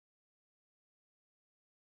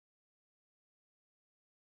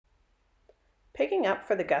Picking up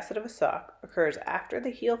for the gusset of a sock occurs after the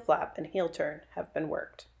heel flap and heel turn have been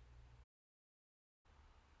worked.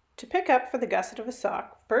 To pick up for the gusset of a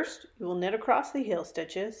sock, first you will knit across the heel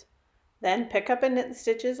stitches, then pick up and knit the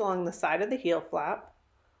stitches along the side of the heel flap,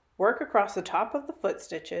 work across the top of the foot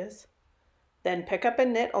stitches, then pick up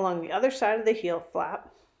and knit along the other side of the heel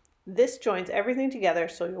flap. This joins everything together,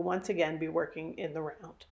 so you'll once again be working in the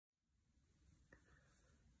round.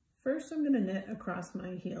 First, I'm going to knit across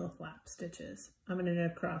my heel flap stitches. I'm going to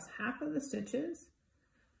knit across half of the stitches,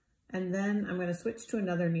 and then I'm going to switch to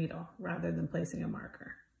another needle rather than placing a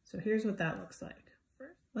marker. So here's what that looks like.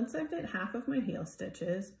 Once I've knit half of my heel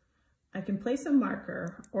stitches, I can place a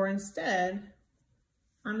marker, or instead,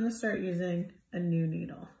 I'm going to start using a new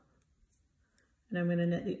needle. And I'm going to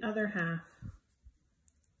knit the other half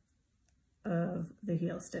of the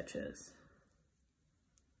heel stitches.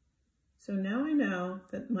 So now I know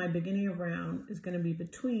that my beginning of round is going to be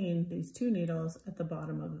between these two needles at the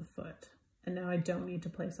bottom of the foot. And now I don't need to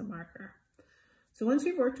place a marker. So once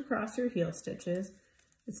you've worked across your heel stitches,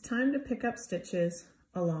 it's time to pick up stitches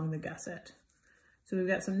along the gusset. So we've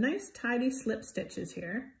got some nice tidy slip stitches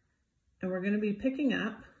here, and we're going to be picking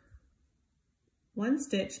up one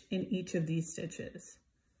stitch in each of these stitches.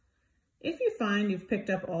 If you find you've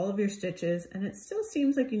picked up all of your stitches and it still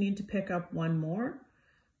seems like you need to pick up one more,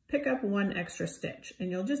 pick up one extra stitch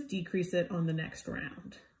and you'll just decrease it on the next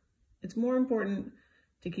round. It's more important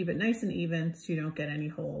to keep it nice and even so you don't get any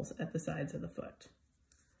holes at the sides of the foot.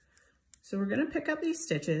 So we're going to pick up these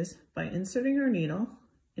stitches by inserting our needle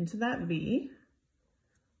into that V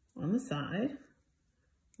on the side,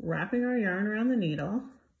 wrapping our yarn around the needle,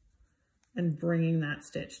 and bringing that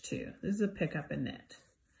stitch to. This is a pick up and knit.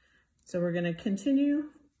 So we're going to continue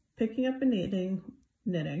picking up and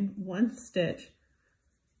knitting one stitch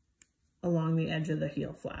along the edge of the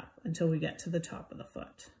heel flap until we get to the top of the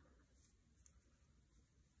foot.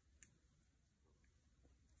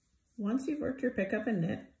 Once you've worked your pick up and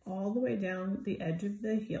knit all the way down the edge of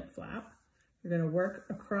the heel flap, you're going to work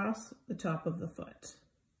across the top of the foot.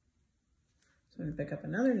 So I'm going to pick up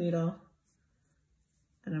another needle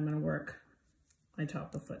and I'm going to work my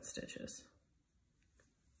top of foot stitches.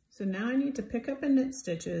 So now I need to pick up and knit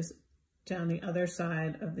stitches down the other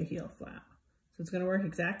side of the heel flap. So it's going to work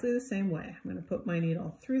exactly the same way. I'm going to put my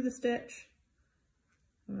needle through the stitch.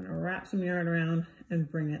 I'm going to wrap some yarn around and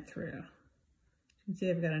bring it through. You can see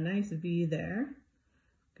I've got a nice V there.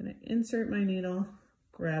 I'm going to insert my needle,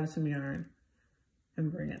 grab some yarn, and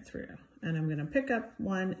bring it through. And I'm going to pick up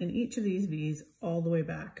one in each of these V's all the way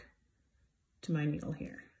back to my needle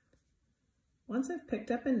here. Once I've picked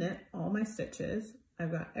up and knit all my stitches,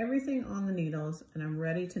 I've got everything on the needles and I'm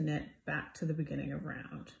ready to knit back to the beginning of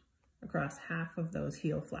round across half of those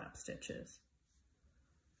heel flap stitches.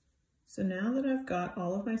 So now that I've got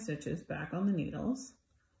all of my stitches back on the needles,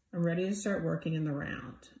 I'm ready to start working in the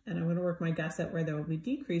round. And I'm going to work my gusset where there will be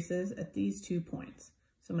decreases at these 2 points.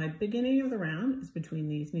 So my beginning of the round is between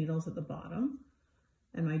these needles at the bottom,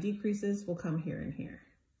 and my decreases will come here and here.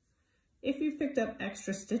 If you've picked up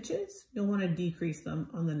extra stitches, you'll want to decrease them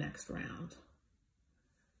on the next round.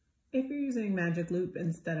 If you're using magic loop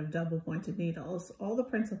instead of double pointed needles, all the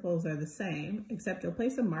principles are the same, except you'll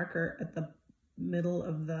place a marker at the middle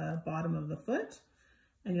of the bottom of the foot,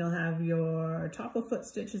 and you'll have your top of foot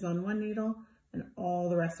stitches on one needle and all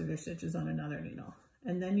the rest of your stitches on another needle.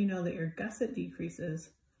 And then you know that your gusset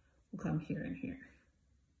decreases will come here and here.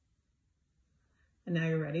 And now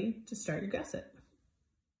you're ready to start your gusset.